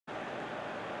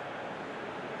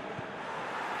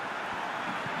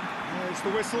There's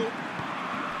the whistle.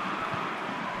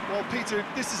 Well, Peter,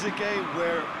 this is a game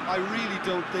where I really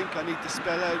don't think I need to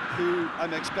spell out who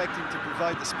I'm expecting to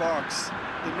provide the sparks.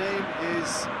 The name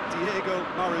is Diego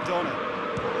Maradona.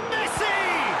 Messi!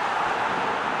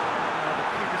 Oh, the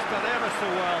keeper's done ever so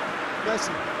well.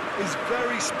 Messi is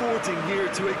very sporting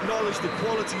here to acknowledge the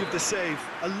quality of the save.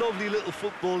 A lovely little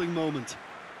footballing moment.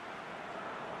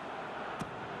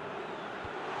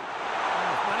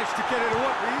 Managed to get it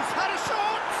away. He's had a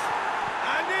shot!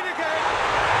 And in again!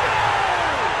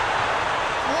 Goal!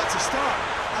 What a start!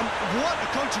 And what a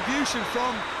contribution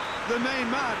from the main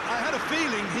man. I had a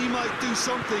feeling he might do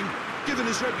something, given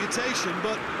his reputation,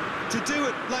 but to do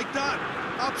it like that,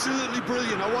 absolutely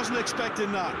brilliant. I wasn't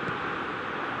expecting that.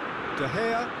 De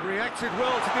Gea reacted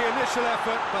well to the initial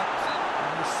effort, but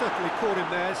he certainly caught him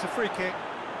there. It's a free kick.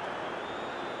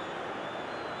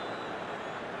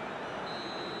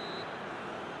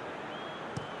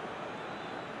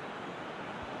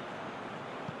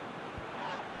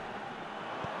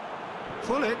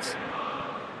 Pull it.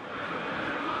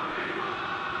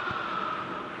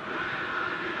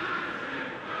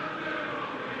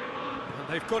 And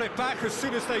they've got it back as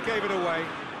soon as they gave it away.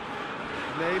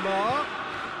 Neymar.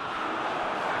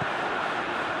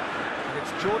 And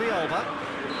it's Jordi Alba.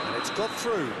 And it's got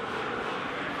through.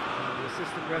 And the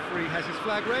assistant referee has his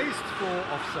flag raised for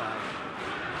offside.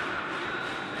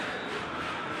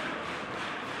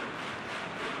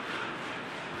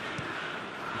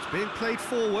 It's being played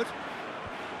forward.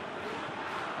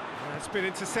 It's been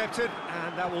intercepted,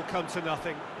 and that will come to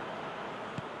nothing.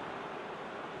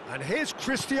 And here's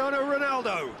Cristiano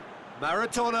Ronaldo.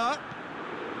 Maradona.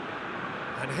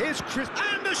 And here's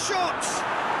and the shot!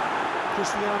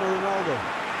 Cristiano Ronaldo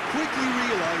quickly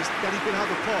realised that he could have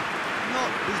a puck,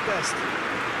 not his best.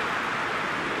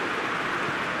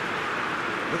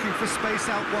 Looking for space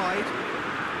out wide.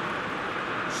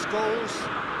 Scholes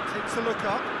takes a look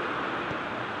up.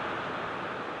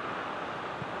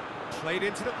 Played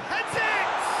into the... Heads it!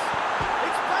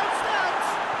 It's bounced out!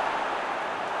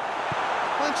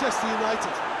 Manchester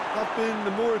United have been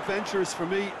the more adventurous for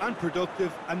me and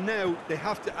productive, and now they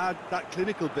have to add that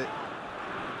clinical bit.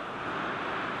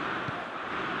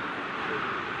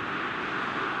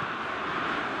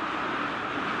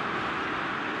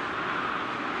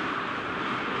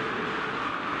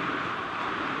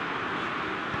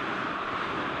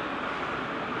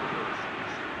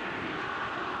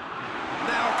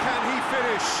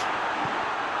 Finish.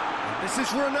 And this is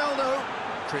Ronaldo.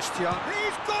 Cristiano.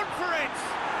 He's gone for it.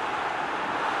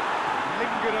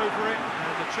 Lingered over it,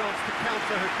 and the chance to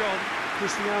counter had gone.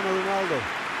 Cristiano Ronaldo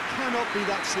cannot be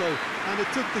that slow, and it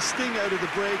took the sting out of the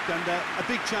break, and a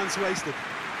big chance wasted.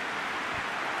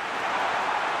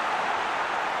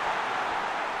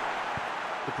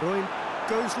 De Bruyne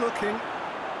goes looking.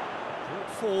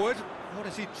 Brought forward. What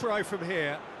does he try from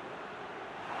here?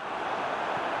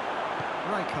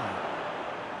 Rijkaard.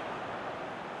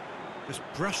 Just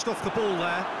brushed off the ball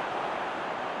there.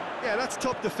 Yeah, that's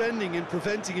top defending and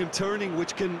preventing him turning,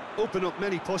 which can open up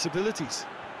many possibilities.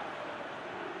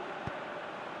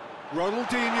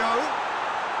 Ronaldinho.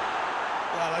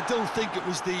 Well, I don't think it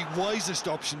was the wisest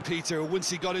option, Peter, once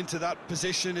he got into that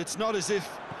position. It's not as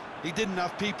if he didn't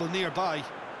have people nearby.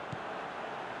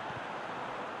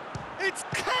 It's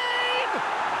Kane!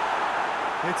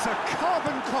 It's a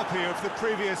carbon copy of the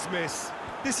previous miss.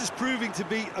 This is proving to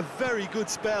be a very good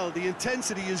spell. The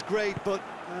intensity is great, but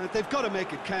they've got to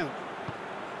make it count.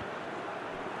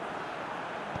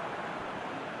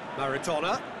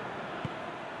 Maradona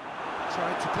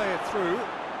tried to play it through.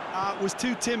 Was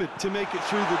too timid to make it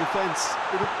through the defence.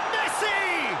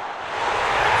 Messi!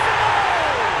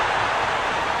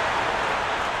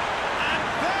 And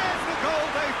there's the goal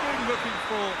they've been looking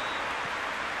for.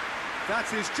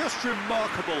 That is just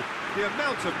remarkable, the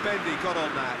amount of bend he got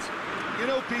on that. You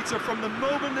know, Peter, from the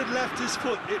moment it left his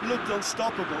foot, it looked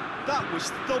unstoppable. That was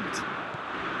thumped.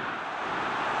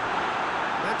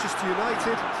 Manchester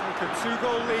United take a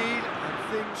 2-goal lead, and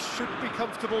things should be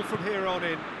comfortable from here on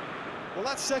in. Well,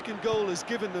 that second goal has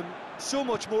given them so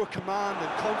much more command and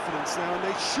confidence now, and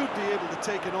they should be able to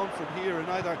take it on from here and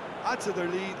either add to their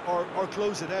lead or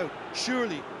close it out.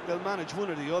 Surely they'll manage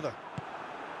one or the other.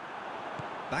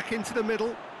 Back into the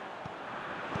middle.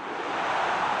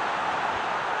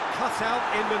 Cut out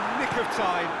in the nick of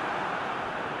time.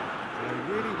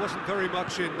 There really wasn't very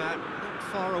much in that, not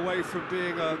far away from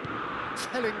being a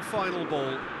telling final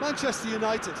ball. Manchester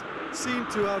United seem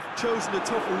to have chosen a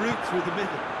tougher route through the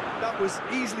middle. That was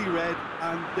easily read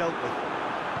and dealt with.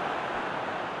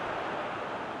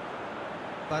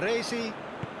 Baresi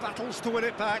battles to win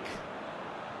it back.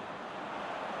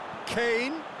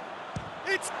 Kane.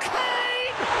 It's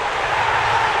Kane!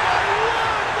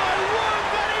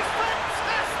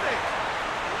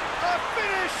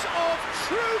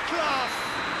 True class!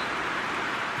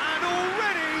 And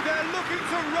already they're looking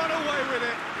to run away with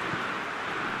it.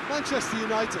 Manchester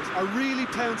United are really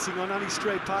pouncing on any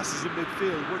stray passes in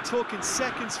midfield. We're talking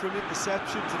seconds from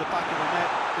interception to the back of the net.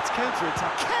 It's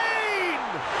counter-attack. Kane!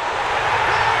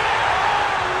 They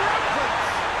are rampant!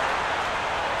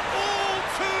 All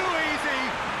too easy.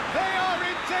 They are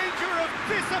in danger of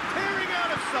disappearing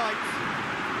out of sight.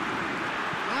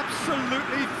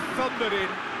 Absolutely thundered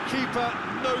in. Keeper,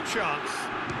 no chance.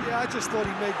 Yeah, I just thought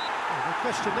he made... No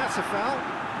question, that's a foul.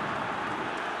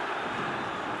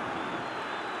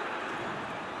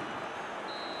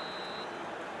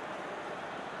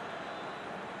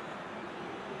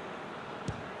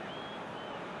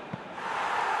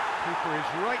 Keeper is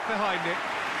right behind it.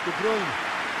 De Bruyne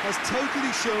has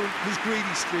totally shown his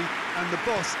greedy streak, and the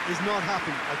boss is not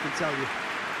happy, I can tell you.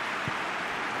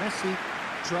 Messi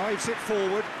drives it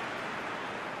forward.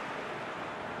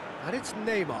 And it's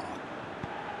Neymar.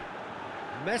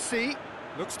 Messi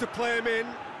looks to play him in,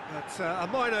 but a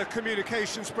minor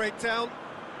communications breakdown.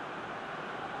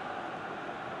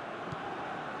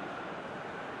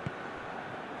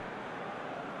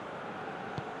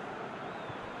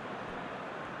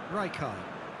 Rijkaard.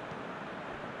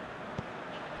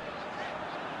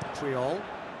 Triol.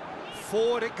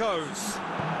 Forward it goes.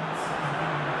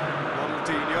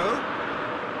 Ronaldinho.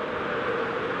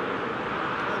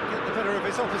 Can't get the better of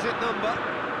his opposite number.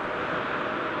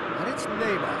 And it's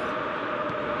Neymar.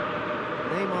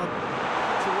 Neymar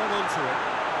to run onto it.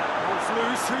 Ball's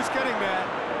loose, who's getting there?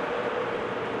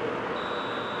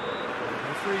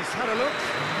 Referee's had a look.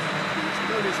 He's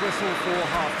blown his whistle for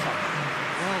half-time.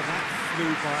 Well, that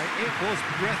flew by. It was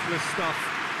breathless stuff.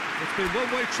 It's been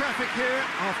one-way traffic here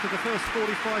after the first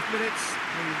 45 minutes.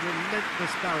 A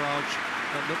relentless barrage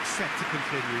that looks set to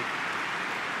continue.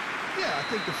 Yeah, I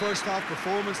think the first half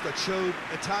performance that showed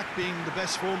attack being the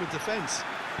best form of defence.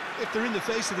 If they're in the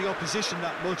face of the opposition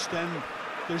that much, then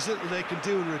there's little they can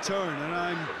do in return, and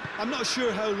I'm not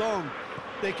sure how long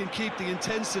they can keep the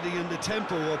intensity and the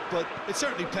tempo up, but it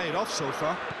certainly paid off so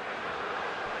far.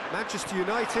 Manchester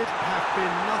United have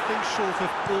been nothing short of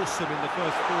awesome in the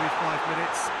first 45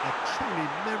 minutes. A truly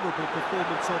memorable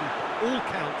performance on all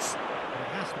counts. And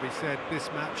it has to be said,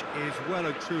 this match is well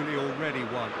and truly already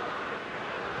won.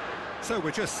 So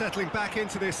we're just settling back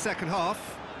into this second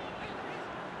half.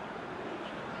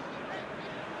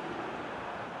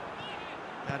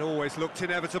 That always looked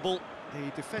inevitable. The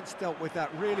defence dealt with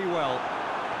that really well.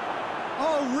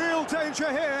 Oh, real danger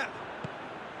here!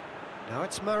 Now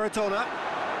it's Maradona.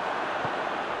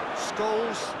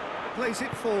 Scholes plays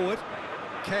it forward.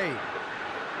 Kane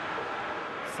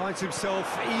finds himself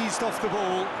eased off the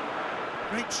ball.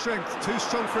 Great strength, too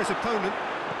strong for his opponent.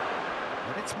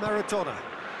 And it's Maradona.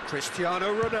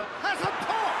 Cristiano Ronaldo has a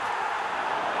pop!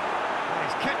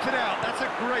 He's kept it out, that's a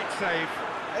great save.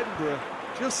 Edinburgh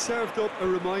just served up a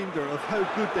reminder of how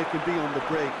good they can be on the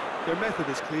break. Their method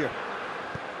is clear.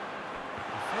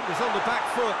 Defender's on the back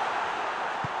foot.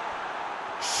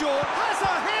 Short has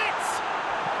a hit!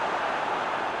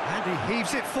 And he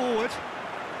heaves it forward.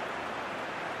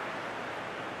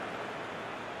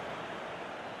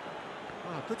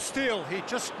 Oh, good steal, he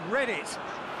just read it.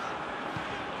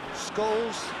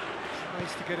 Scholes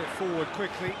tries to get it forward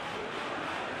quickly.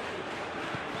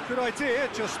 Good idea,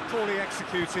 just poorly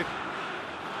executed.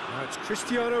 Now it's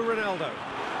Cristiano Ronaldo.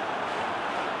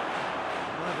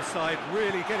 Either side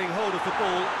really getting hold of the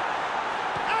ball.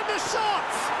 And the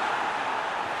shot!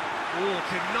 Oh,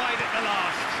 denied at the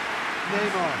last.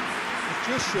 Neymar has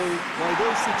just shown why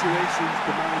those situations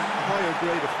demand a higher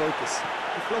grade of focus.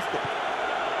 He fluffed it.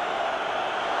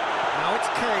 Now it's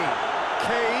Kane.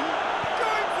 Kane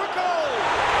going for goal!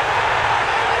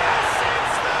 And yes,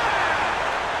 it's there!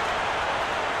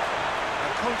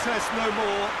 A contest no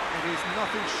more. It is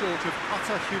nothing short of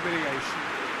utter humiliation.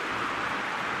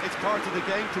 It's part of the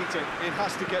game, Peter. It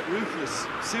has to get ruthless.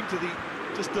 Sympathy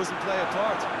just doesn't play a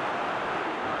part.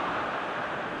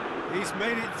 He's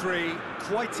made it 3.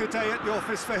 Quite a day at the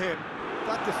office for him.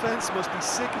 That defence must be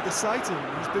sick of the sight of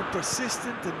him. He's been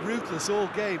persistent and ruthless all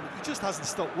game. He just hasn't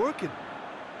stopped working.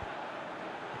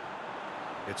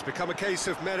 It's become a case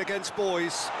of men against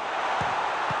boys.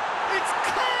 It's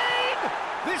Kane!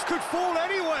 This could fall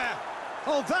anywhere.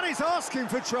 Oh, that is asking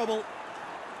for trouble.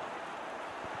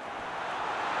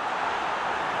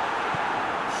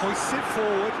 Hoists it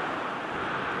forward.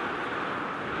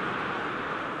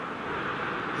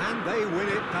 And they win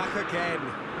it back again.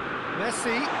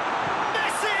 Messi!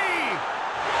 Messi!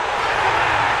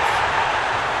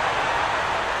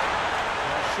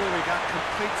 Well, surely that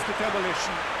completes the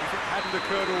demolition if it hadn't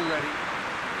occurred already.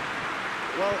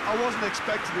 Well, I wasn't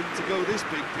expecting them to go this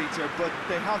big, Peter, but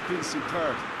they have been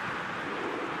superb.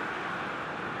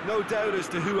 No doubt as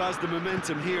to who has the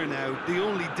momentum here now. The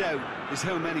only doubt is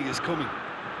how many is coming.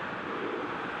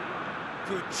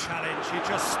 Good challenge, he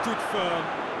just stood firm.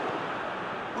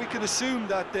 We can assume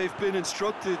that they've been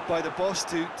instructed by the boss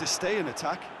to stay in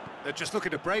attack. They're just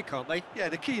looking to break, aren't they? Yeah,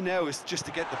 the key now is just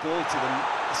to get the ball to them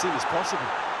as soon as possible.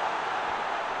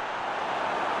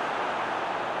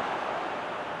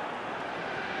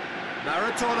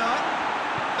 Maradona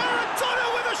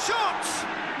with a shot!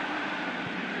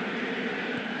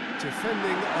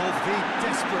 Defending of the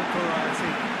desperate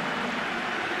variety.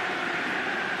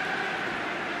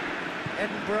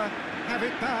 Edinburgh have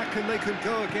it back and they can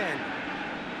go again.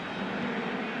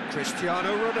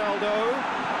 Cristiano Ronaldo.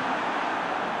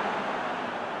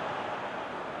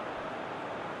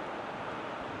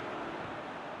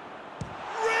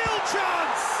 Real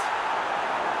chance!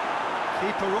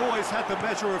 Keeper always had the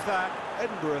measure of that.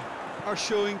 Edinburgh are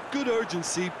showing good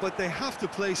urgency, but they have to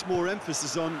place more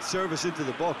emphasis on service into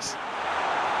the box.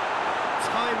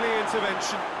 Timely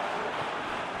intervention.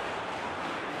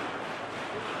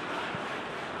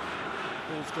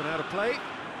 Ball's gone out of play.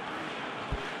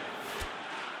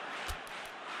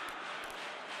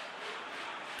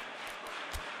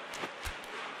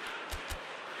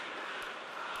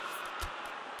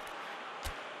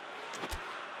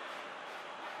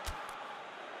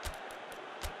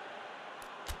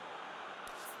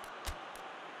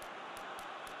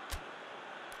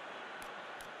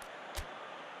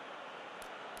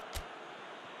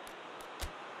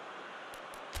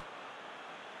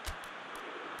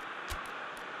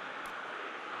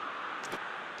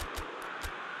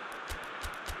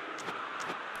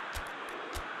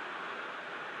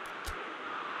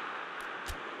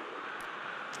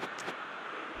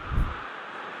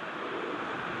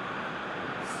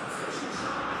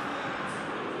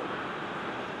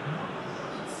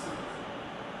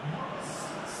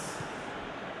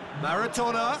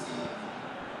 Maradona.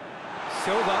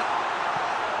 Silva.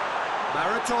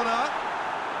 Maradona.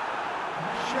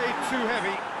 Shade too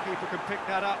heavy. Keeper can pick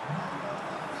that up.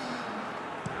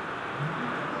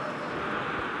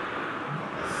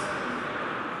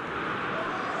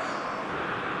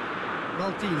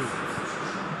 Maldini.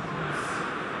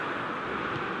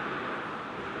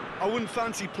 I wouldn't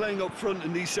fancy playing up front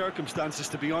in these circumstances,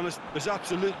 to be honest. There's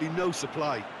absolutely no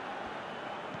supply.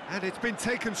 And it's been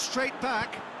taken straight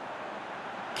back.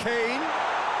 Kane.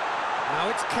 Now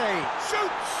it's Kane.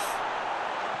 Shoots!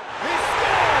 He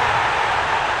scores!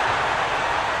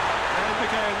 And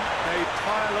again, they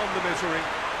pile on the misery.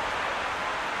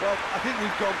 Well, I think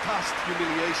we've gone past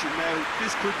humiliation now.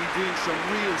 This could be doing some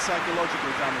real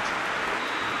psychological damage.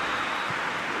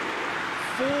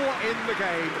 4 in the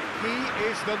game. He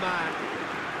is the man.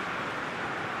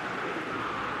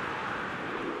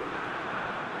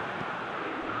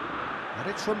 And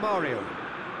it's Romario.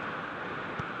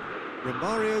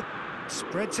 Romario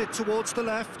spreads it towards the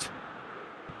left.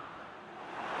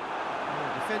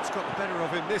 Oh, defence got the better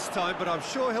of him this time, but I'm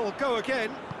sure he'll go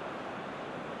again.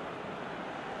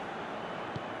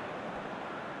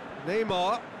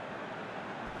 Neymar.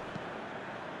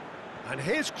 And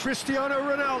here's Cristiano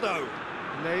Ronaldo.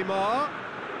 Neymar.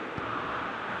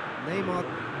 Neymar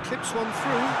clips one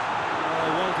through. Oh,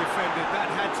 well defended. That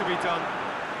had to be done.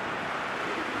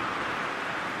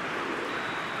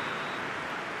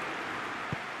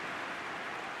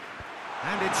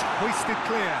 And it's hoisted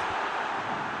clear.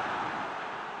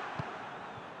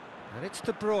 And it's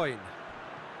De Bruyne.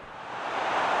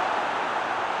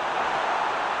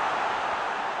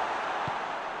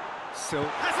 So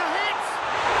has a hit!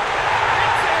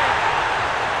 It's in!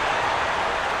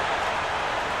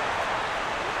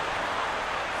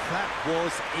 That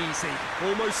was easy.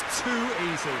 Almost too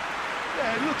easy.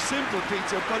 Yeah, it looks simple,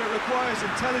 Peter, but it requires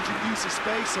intelligent use of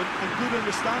space and good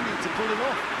understanding to pull it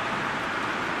off.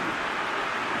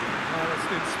 Well, it's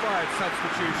an inspired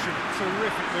substitution.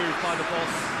 Terrific move by the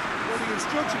boss. Well, the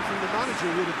instruction from the manager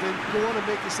would have been, go on and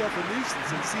make yourself a nuisance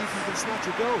and see if you can snatch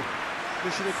a goal.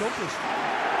 Mission accomplished.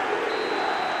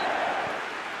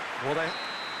 Well, the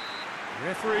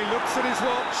referee looks at his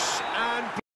watch and